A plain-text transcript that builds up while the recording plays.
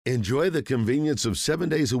Enjoy the convenience of 7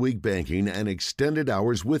 days a week banking and extended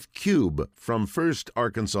hours with Cube from First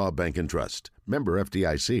Arkansas Bank and Trust. Member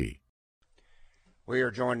FDIC. We are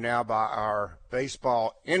joined now by our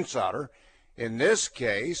baseball insider. In this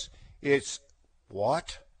case, it's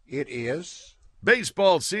what it is.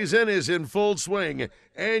 Baseball season is in full swing,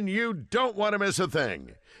 and you don't want to miss a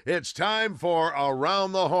thing. It's time for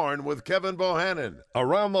Around the Horn with Kevin Bohannon.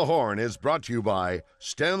 Around the Horn is brought to you by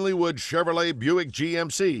Stanley Wood Chevrolet Buick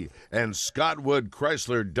GMC and Scott Wood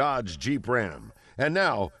Chrysler Dodge Jeep Ram. And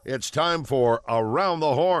now it's time for Around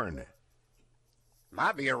the Horn.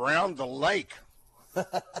 Might be around the lake. I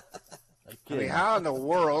mean, how in the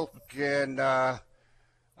world can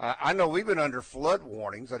I know we've been under flood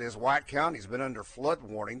warnings. That is, White County's been under flood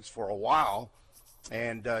warnings for a while.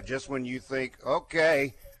 And just when you think,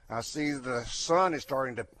 okay, I see the sun is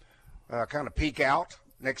starting to kind of peak out,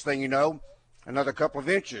 next thing you know, another couple of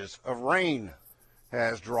inches of rain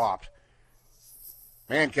has dropped.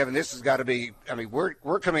 Man, Kevin, this has got to be, I mean,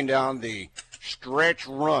 we're coming down the stretch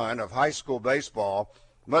run of high school baseball.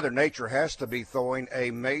 Mother Nature has to be throwing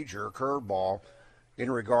a major curveball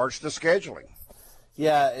in regards to scheduling.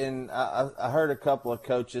 Yeah, and I heard a couple of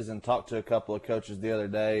coaches and talked to a couple of coaches the other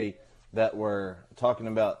day that were talking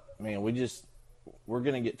about, man, we're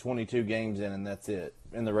going to get 22 games in and that's it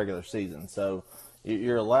in the regular season. So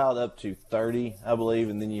you're allowed up to 30, I believe,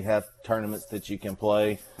 and then you have tournaments that you can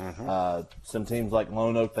play. Mm-hmm. Some teams like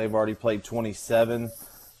Lone Oak, they've already played 27.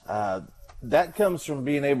 That comes from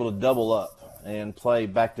being able to double up and play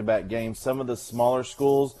back-to-back games. Some of the smaller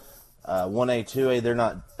schools, 1A, 2A, they're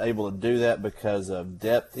not able to do that because of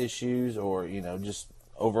depth issues or, just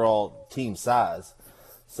overall team size.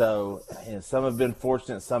 So some have been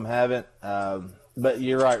fortunate, some haven't. But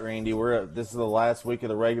you're right, Randy. This is the last week of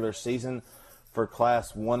the regular season for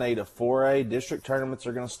Class 1A to 4A. District tournaments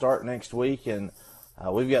are going to start next week, and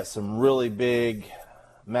we've got some really big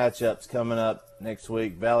matchups coming up next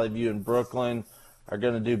week. Valley View and Brooklyn are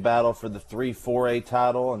going to do battle for the 3-4A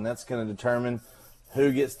title, and that's going to determine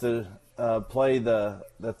who gets to play the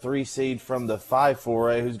 3 seed from the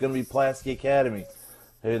 5-4A, who's going to be Pulaski Academy,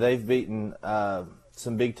 who they've beaten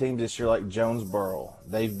some big teams this year like Jonesboro.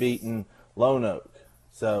 They've beaten Lone Oak.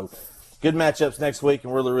 So good matchups next week,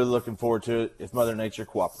 and we're really looking forward to it if Mother Nature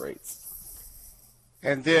cooperates.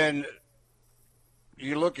 And then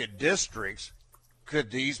you look at districts, could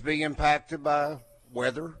these be impacted by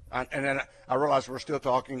weather? And I realize we're still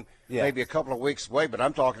talking maybe a couple of weeks away, but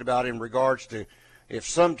I'm talking about in regards to if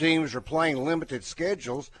some teams are playing limited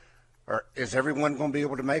schedules, or is everyone going to be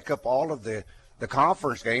able to make up all of the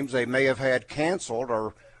conference games they may have had canceled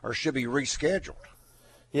or should be rescheduled?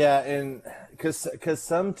 Yeah, and because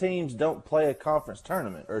some teams don't play a conference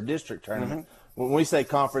tournament or a district tournament. Mm-hmm. When we say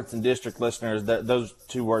conference and district, listeners, those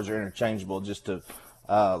two words are interchangeable, just to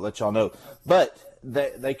let y'all know. But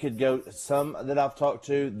they could go, some that I've talked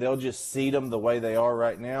to, they'll just seed them the way they are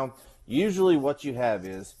right now. Usually what you have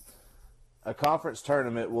is a conference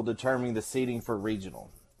tournament will determine the seeding for regional.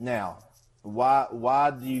 Now,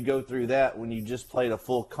 why do you go through that when you just played a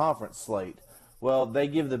full conference slate? Well, they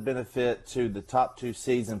give the benefit to the top 2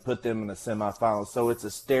 seeds and put them in the semifinals. So it's a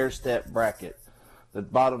stair-step bracket. The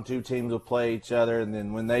bottom 2 teams will play each other, and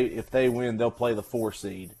then if they win, they'll play the 4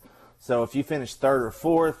 seed. So if you finish 3rd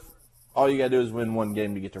or 4th, all you got to do is win 1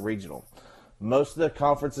 game to get to regional. Most of the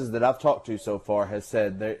conferences that I've talked to so far has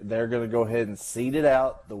said they're going to go ahead and seed it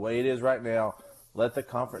out the way it is right now, let the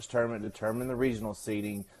conference tournament determine the regional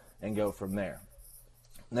seeding, and go from there.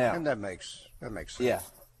 Now, and that makes sense.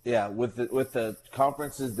 Yeah. With the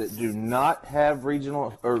conferences that do not have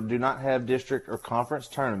regional or do not have district or conference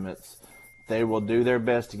tournaments, they will do their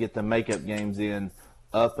best to get the makeup games in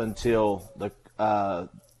up until the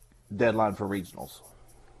deadline for regionals.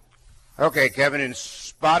 Okay, Kevin, in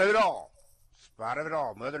spite of it all,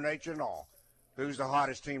 Mother Nature and all, who's the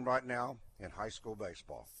hottest team right now in high school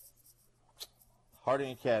baseball?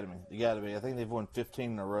 Harding Academy. You got to be. I think they've won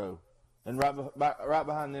 15 in a row. And right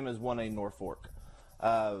behind them is 1A Norfolk.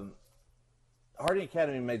 Harding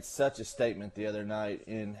Academy made such a statement the other night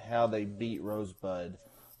in how they beat Rosebud.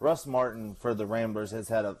 Russ Martin for the Ramblers has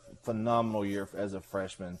had a phenomenal year as a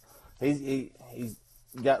freshman. He's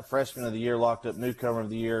got Freshman of the Year locked up, Newcomer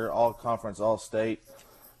of the Year, All-Conference, All-State.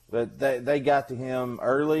 But they got to him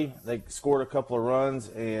early. They scored a couple of runs,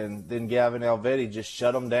 and then Gavin Alvetti just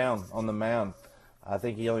shut them down on the mound. I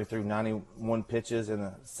think he only threw 91 pitches in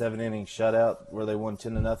a 7-inning shutout where they won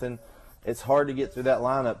 10-0. It's hard to get through that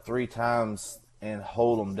lineup 3 times and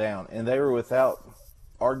hold them down. And they were without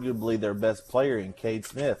arguably their best player in Cade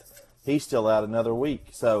Smith. He's still out another week.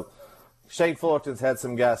 So Shane Fullerton's had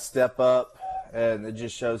some guys step up and it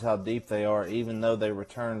just shows how deep they are. Even though they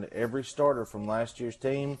returned every starter from last year's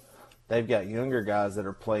team, they've got younger guys that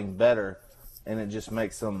are playing better, and it just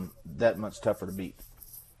makes them that much tougher to beat.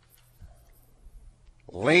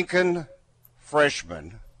 Lincoln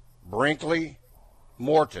freshman Brinkley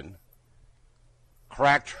Morton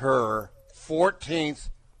cracked her 14th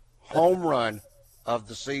home run of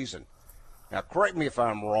the season. Now, correct me if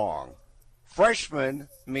I'm wrong. Freshman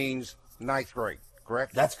means ninth grade,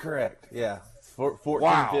 correct? That's correct, yeah. 14,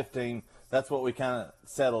 Wow. 15, that's what we kind of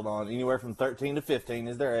settled on. Anywhere from 13 to 15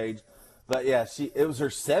 is their age. But, yeah, it was her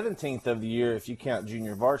 17th of the year if you count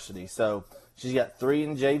junior varsity. So she's got 3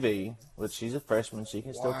 in JV, which she's a freshman. She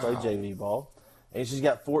can still play JV ball. And she's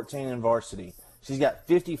got 14 in varsity. She's got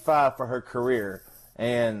 55 for her career.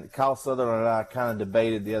 And Kyle Sutherland and I kind of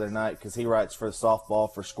debated the other night because he writes for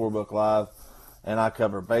softball for Scorebook Live, and I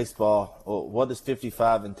cover baseball. Well, what does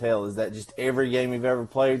 55 entail? Is that just every game you've ever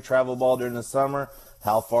played, travel ball during the summer?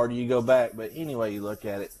 How far do you go back? But anyway you look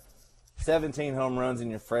at it, 17 home runs in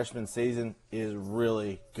your freshman season is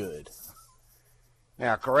really good.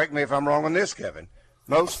 Now, correct me if I'm wrong on this, Kevin.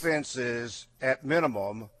 Most fences, at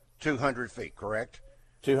minimum, 200 feet, correct?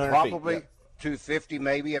 200 Probably feet. 250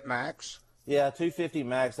 maybe at max. Yeah, 250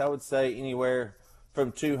 max. I would say anywhere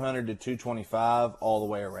from 200 to 225 all the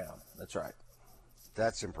way around. That's right.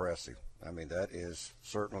 That's impressive. I mean, that is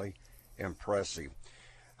certainly impressive.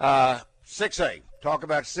 6A. Talk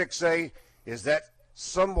about 6A. Is that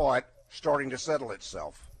somewhat starting to settle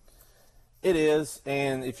itself? It is,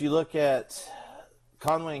 and if you look at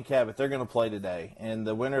Conway and Cabot, they're going to play today, and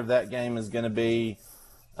the winner of that game is going to be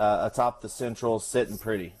atop the Central sitting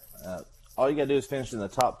pretty. All you got to do is finish in the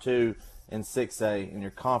top 2 in 6A in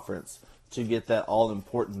your conference to get that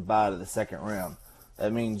all-important bye to the second round.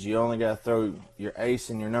 That means you only got to throw your ace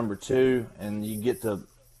and your number 2, and you get to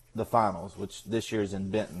the finals, which this year is in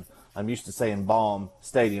Benton. I'm used to saying Baum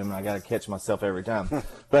Stadium, and I got to catch myself every time.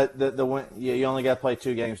 But you only got to play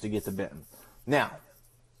 2 games to get to Benton. Now,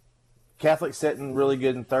 Catholic sitting really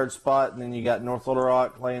good in 3rd spot, and then you got North Little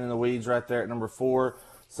Rock playing in the weeds right there at number 4.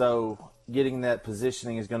 So getting that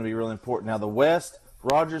positioning is going to be really important. Now, the West,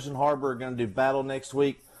 Rogers and Harbor are going to do battle next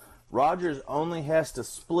week. Rogers only has to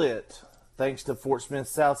split thanks to Fort Smith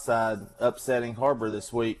Southside upsetting Harbor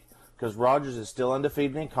this week because Rogers is still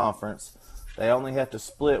undefeated in conference. They only have to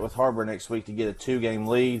split with Harbor next week to get a 2-game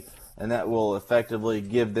lead, and that will effectively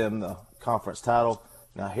give them the conference title.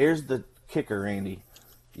 Now, here's the kicker, Randy.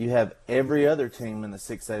 You have every other team in the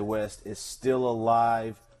 6A West is still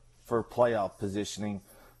alive for playoff positioning.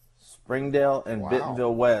 Springdale and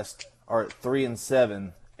Bentonville West are at 3 and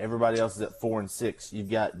 7. Everybody else is at 4 and 6. You've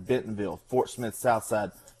got Bentonville, Fort Smith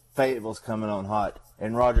Southside, Fayetteville's coming on hot,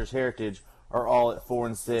 and Rogers Heritage are all at 4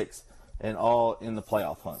 and 6 and all in the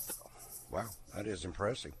playoff hunt. Wow, that is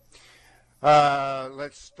impressive.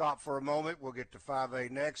 Let's stop for a moment. We'll get to 5A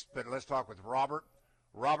next, but let's talk with Robert.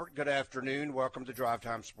 Robert, good afternoon. Welcome to Drive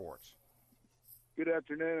Time Sports. Good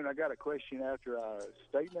afternoon. I got a question after a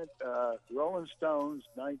statement. Rolling Stones,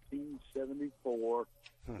 1974,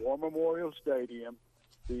 War Memorial Stadium.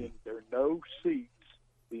 There are no seats.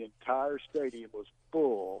 The entire stadium was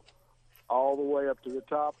full all the way up to the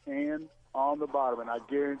top and on the bottom, and I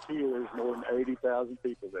guarantee you there's more than 80,000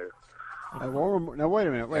 people there. Now, wait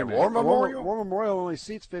a minute. War Memorial? War Memorial only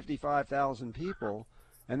seats 55,000 people,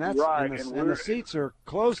 and that's right, and the seats are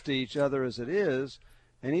close to each other as it is.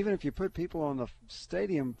 And even if you put people on the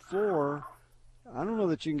stadium floor, I don't know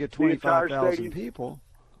that you can get 25,000 people.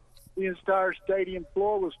 The entire stadium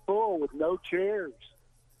floor was full with no chairs.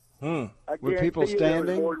 Were people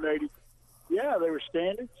standing? More than 80. Yeah, they were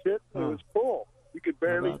standing, sitting. It was full. You could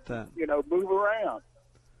barely, move around.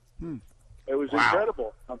 It was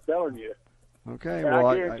incredible. I'm telling you. Okay, and well,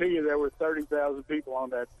 I guarantee you there were 30,000 people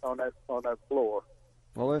on that floor.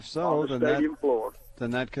 Well, if so, on the stadium floor.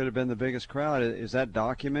 Then that could have been the biggest crowd. Is that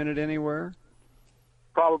documented anywhere?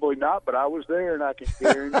 Probably not, but I was there, and I can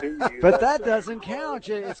guarantee you. But that doesn't count.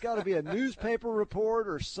 It's got to be a newspaper report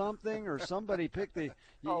or something, or somebody picked the.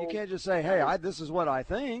 You can't just say, "Hey, this is what I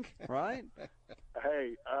think," right?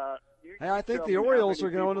 Hey, I think the Orioles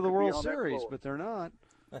are going to the World Series, but they're not.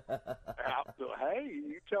 Hey,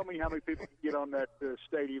 you tell me how many people can get on that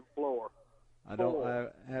stadium floor. I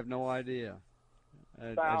have no idea.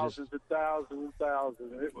 Thousands and thousands and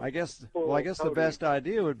thousands. I guess the best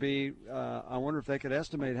idea would be, I wonder if they could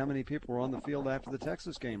estimate how many people were on the field after the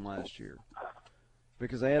Texas game last year,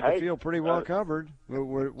 because they had the field pretty well covered.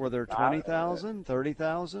 Were there 20,000,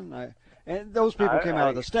 30,000? And those people came out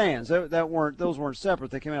of the stands. Those weren't separate.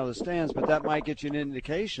 They came out of the stands, but that might get you an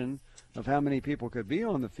indication of how many people could be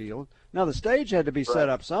on the field. Now the stage had to be set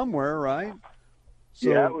up somewhere, right? So,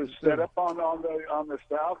 yeah, it was set up on the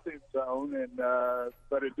south end zone, and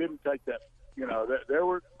but it didn't take that. There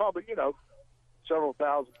were probably several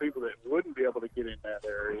thousand people that wouldn't be able to get in that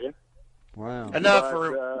area. Wow.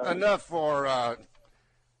 Enough for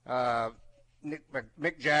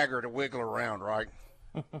Mick Jagger to wiggle around, right?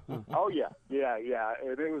 Oh yeah,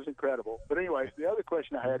 and it was incredible. But anyways, the other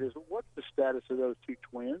question I had is, what's the status of those two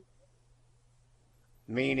twins?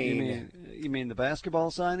 Meaning, you mean the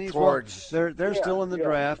basketball signees? Towards, well, they're still in the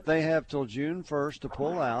draft. They have till June 1st to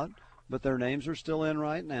pull out, but their names are still in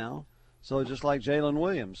right now. So just like Jalen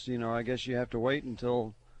Williams, I guess you have to wait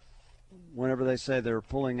until whenever they say they're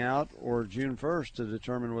pulling out or June 1st to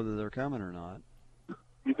determine whether they're coming or not.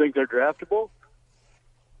 You think they're draftable?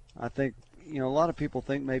 I think, a lot of people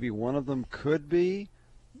think maybe one of them could be,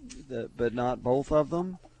 but not both of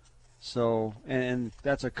them. So, and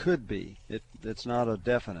that's a could be. It's not a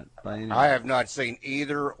definite by any. I have not seen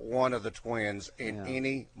either one of the twins in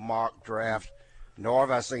any mock draft, nor have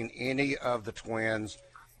I seen any of the twins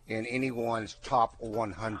in anyone's top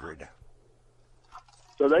 100.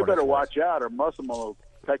 So they better watch out, or Muslim will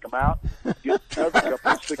take them out. Get another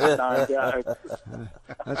couple of 6'9" guys.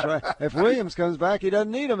 That's right. If Williams comes back, he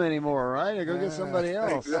doesn't need them anymore, right? He'll go get somebody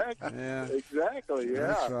else. Exactly. Yeah. Exactly. Yeah.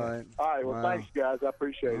 That's right. All right. Well, thanks, guys. I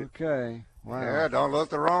appreciate it. Okay. Wow. Yeah, don't look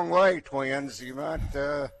the wrong way, twins. You might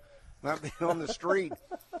not be on the street.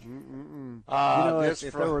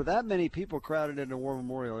 If there were that many people crowded into War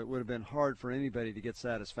Memorial, it would have been hard for anybody to get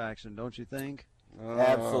satisfaction, don't you think?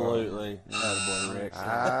 Absolutely. Attaboy, Rick.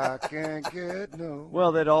 I can't get no.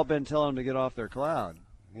 Well, they'd all been telling them to get off their cloud.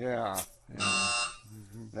 Yeah.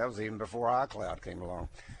 That was even before iCloud came along.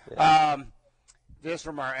 This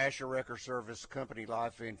from our Asher Record Service Company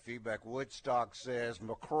Live Feed feedback. Woodstock says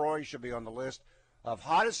McCrory should be on the list of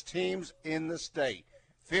hottest teams in the state.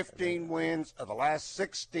 15 wins of the last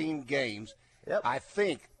 16 games. Yep. I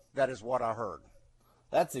think that is what I heard.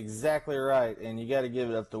 That's exactly right, and you got to give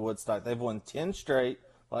it up to Woodstock. They've won 10 straight,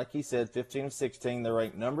 like he said, 15 of 16. They're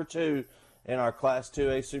ranked number 2 in our Class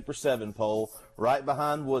 2A Super 7 poll, right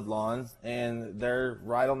behind Woodlawn, and they're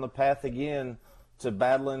right on the path again to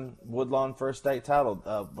battling Woodlawn for a state title.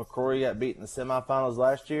 McCrory got beat in the semifinals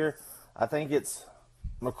last year. I think it's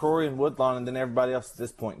McCrory and Woodlawn and then everybody else at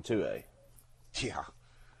this point in 2A. Yeah.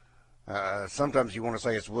 Sometimes you want to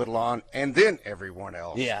say it's Woodlawn and then everyone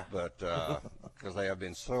else. Yeah. But because they have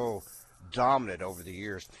been so dominant over the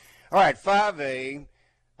years. All right, 5A.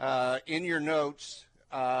 In your notes,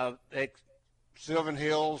 Sylvan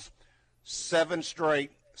Hills, 7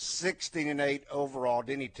 straight, 16-8 overall.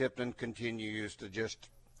 Denny Tipton continues to just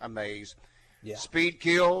amaze. Yeah. Speed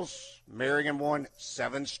Kills, Marion won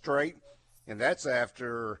 7 straight, and that's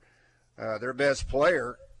after their best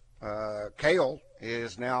player, Cale,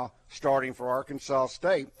 is now starting for Arkansas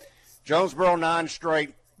State. Jonesboro 9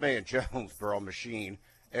 straight. Man, Jonesboro machine.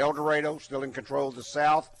 El Dorado still in control of the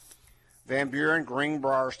South. Van Buren,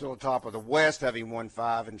 Greenbrier still atop of the West, having won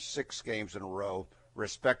 5 and 6 games in a row,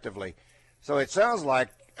 respectively. So it sounds like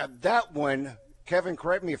that one, Kevin,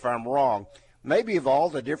 correct me if I'm wrong, maybe of all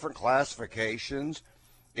the different classifications,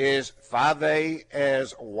 is 5A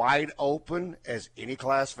as wide open as any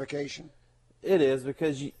classification? It is,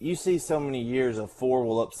 because you see so many years of 4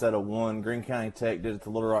 will upset a 1. Greene County Tech did it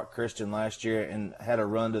to Little Rock Christian last year and had a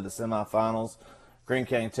run to the semifinals. Greene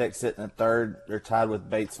County Tech sitting at 3rd. They're tied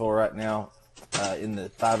with Batesville right now in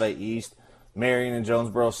the 5A East. Marion and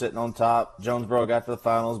Jonesboro sitting on top. Jonesboro got to the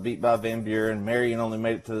finals, beat by Van Buren. Marion only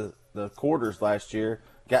made it to the quarters last year,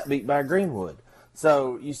 got beat by Greenwood.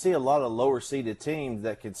 So you see a lot of lower-seeded teams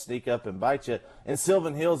that could sneak up and bite you, and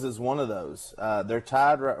Sylvan Hills is one of those. They're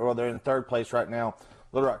tied, or they're in 3rd place right now.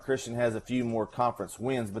 Little Rock Christian has a few more conference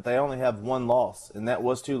wins, but they only have 1 loss, and that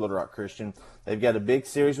was to Little Rock Christian. They've got a big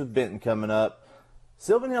series with Benton coming up.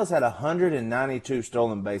 Sylvan Hills had 192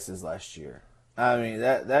 stolen bases last year. I mean,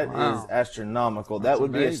 that wow. Is astronomical. That's that would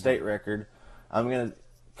amazing. Be a state record. I'm going to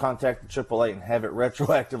contact the AAA and have it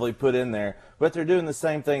retroactively put in there. But they're doing the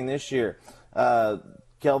same thing this year.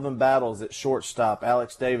 Kelvin Battles at shortstop,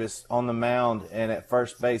 Alex Davis on the mound, and at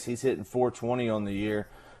first base, he's hitting .420 on the year.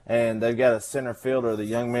 And they've got a center fielder. The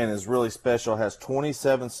young man is really special, has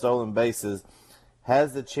 27 stolen bases,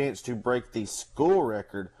 has the chance to break the school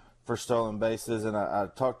record for stolen bases. And I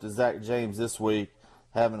talked to Zach James this week,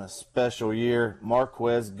 having a special year.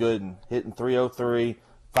 Marquez Gooden hitting .303,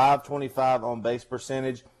 .525 on base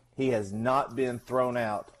percentage. He has not been thrown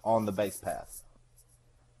out on the base paths.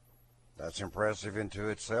 That's impressive into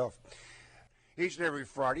itself. Each and every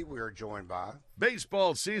Friday, we are joined by.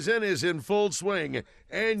 Baseball season is in full swing,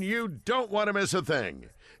 and you don't want to miss a thing.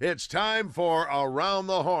 It's time for Around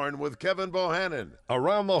the Horn with Kevin Bohannon.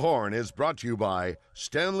 Around the Horn is brought to you by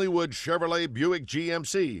Stanley Wood Chevrolet Buick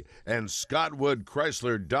GMC and Scott Wood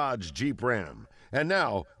Chrysler Dodge Jeep Ram. And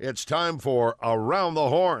now it's time for Around the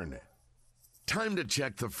Horn. Time to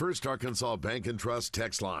check the First Arkansas Bank and Trust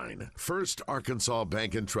text line. First Arkansas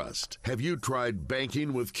Bank and Trust. Have you tried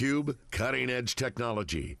banking with Cube? Cutting-edge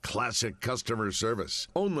technology, classic customer service.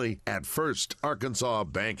 Only at First Arkansas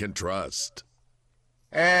Bank and Trust.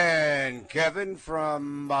 And Kevin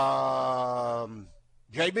from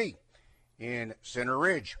JB in Center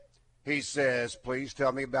Ridge. He says, please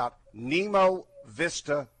tell me about Nemo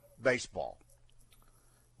Vista Baseball.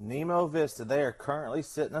 Nemo Vista, they are currently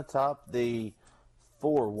sitting atop the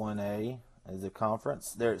 4-1A as a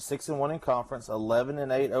conference. They're at 6-1 in conference,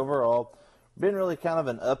 11-8 overall. Been really kind of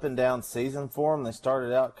an up and down season for them. They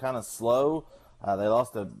started out kind of slow. They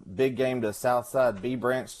lost a big game to Southside B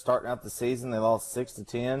Branch starting out the season. They lost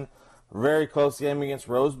 6-10. Very close game against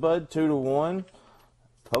Rosebud, 2-1.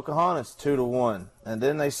 Pocahontas, 2-1. And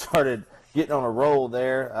then they started getting on a roll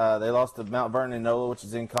there. They lost to Mount Vernon and NOLA, which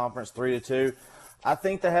is in conference, 3-2. I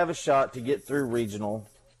think they have a shot to get through regional,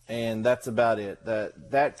 and that's about it.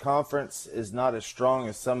 That conference is not as strong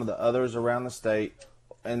as some of the others around the state,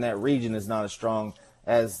 and that region is not as strong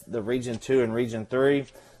as the Region 2 and Region 3.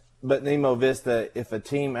 But Nemo Vista, if a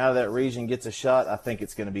team out of that region gets a shot, I think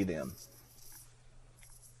it's going to be them.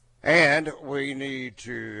 And we need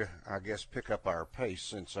to, I guess, pick up our pace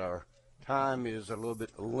since our time is a little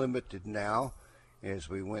bit limited now as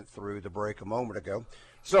we went through the break a moment ago.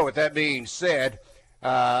 So with that being said,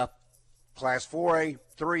 Class 4A,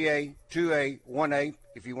 3A, 2A, 1A,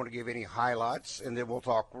 if you want to give any highlights, and then we'll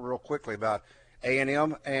talk real quickly about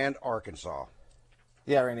A&M and Arkansas.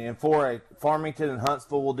 Yeah, Randy, and 4A, Farmington and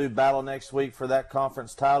Huntsville will do battle next week for that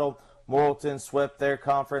conference title. Morrilton swept their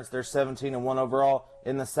conference. They're 17-1 overall.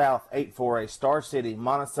 In the South, 8-4A, Star City,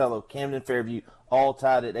 Monticello, Camden, Fairview, all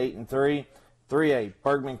tied at 8-3. 3A,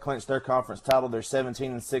 Bergman clinched their conference title. They're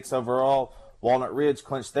 17-6 overall. Walnut Ridge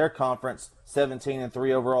clinched their conference,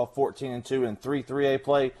 17-3 overall, 14-2 in 3A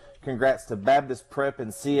play. Congrats to Baptist Prep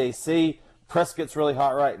and CAC. Prescott's really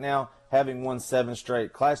hot right now, having won 7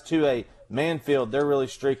 straight. Class 2A, Manfield, they're really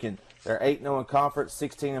streaking. They're 8-0 in conference,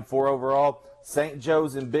 16-4 overall. St.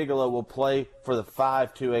 Joe's and Bigelow will play for the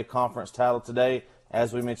 5-2A conference title today.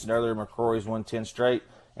 As we mentioned earlier, McCrory's won 10 straight.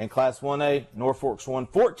 In Class 1A, Norfolk's won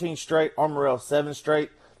 14 straight, Armorell 7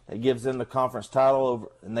 straight. That gives them the conference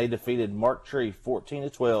title, and they defeated Mark Tree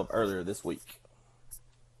 14-12 earlier this week.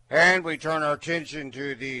 And we turn our attention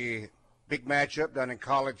to the big matchup down in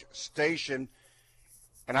College Station.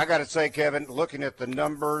 And I got to say, Kevin, looking at the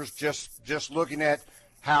numbers, just looking at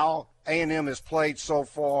how A&M has played so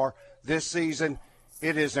far this season,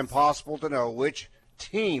 it is impossible to know which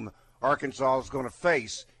team Arkansas is going to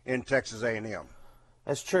face in Texas A&M.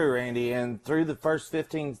 That's true, Randy. And through the first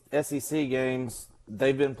 15 SEC games,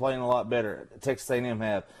 they've been playing a lot better. Texas A&M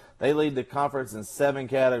have. They lead the conference in 7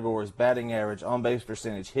 categories: batting average, on-base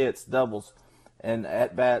percentage, hits, doubles, and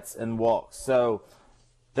at-bats and walks. So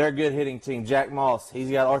they're a good hitting team. Jack Moss, he's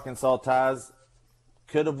got Arkansas ties.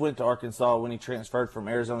 Could have went to Arkansas when he transferred from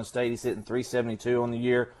Arizona State. He's hitting .372 on the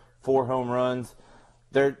year, 4 home runs.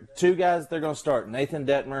 There are 2 guys they're going to start. Nathan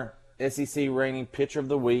Detmer, SEC reigning pitcher of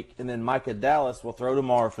the week, and then Micah Dallas will throw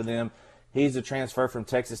tomorrow for them. He's a transfer from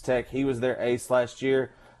Texas Tech. He was their ace last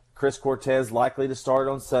year. Chris Cortez likely to start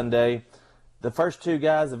on Sunday. The first 2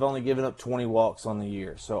 guys have only given up 20 walks on the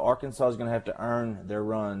year. So Arkansas is going to have to earn their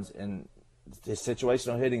runs, and the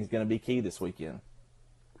situational hitting is going to be key this weekend.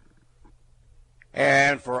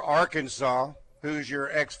 And for Arkansas, who's your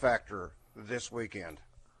X factor this weekend?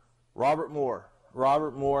 Robert Moore.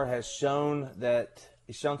 Robert Moore has shown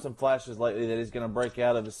some flashes lately that he's going to break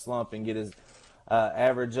out of his slump and get his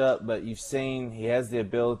average up, but you've seen he has the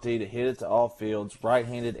ability to hit it to all fields,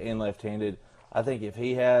 right-handed and left-handed. I think if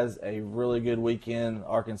he has a really good weekend,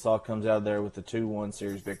 Arkansas comes out of there with a 2-1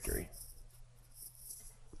 series victory.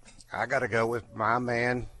 I got to go with my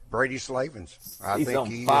man, Brady Slavens. He's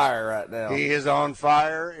on fire right now. He is on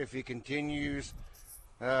fire if he continues.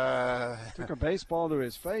 Took a baseball to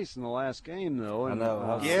his face in the last game, though. And, I know.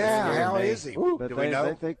 How is he? But Do we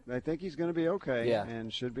know? They think he's going to be okay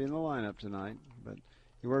and should be in the lineup tonight. But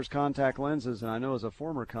he wears contact lenses, and I know as a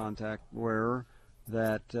former contact wearer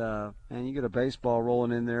that, and you get a baseball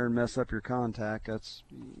rolling in there and mess up your contact. That's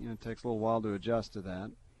it takes a little while to adjust to that.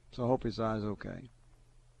 So I hope his eye's okay.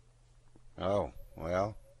 Oh,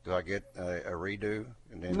 well, do I get a redo?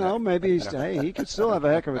 And then no, maybe he could still have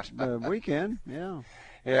a heck of a weekend. Yeah.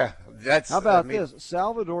 Yeah, that's. How about this?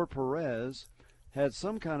 Salvador Perez had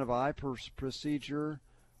some kind of eye procedure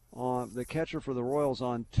on the catcher for the Royals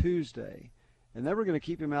on Tuesday, and they were going to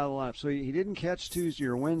keep him out of the lineup. So he didn't catch Tuesday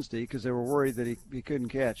or Wednesday because they were worried that he couldn't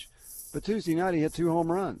catch. But Tuesday night he hit 2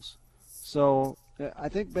 home runs. So I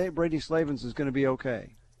think Brady Slavens is going to be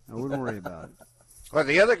okay. I wouldn't worry about it. Well,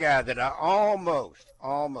 the other guy that I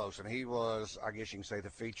almost, and he was, I guess you can say, the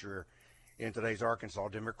feature in today's Arkansas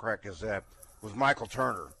Democrat Gazette, was Michael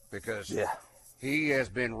Turner, because he has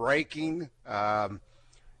been raking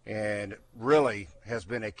and really has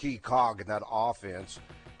been a key cog in that offense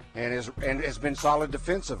and has been solid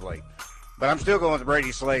defensively. But I'm still going with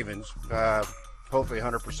Brady Slavens, hopefully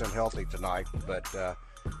 100% healthy tonight. But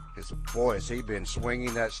has he been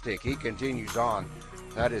swinging that stick. He continues on.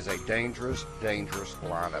 That is a dangerous, dangerous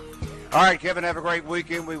lineup. All right, Kevin, have a great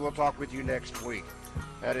weekend. We will talk with you next week.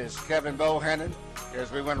 That is Kevin Bohannon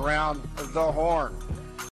as we went around the horn.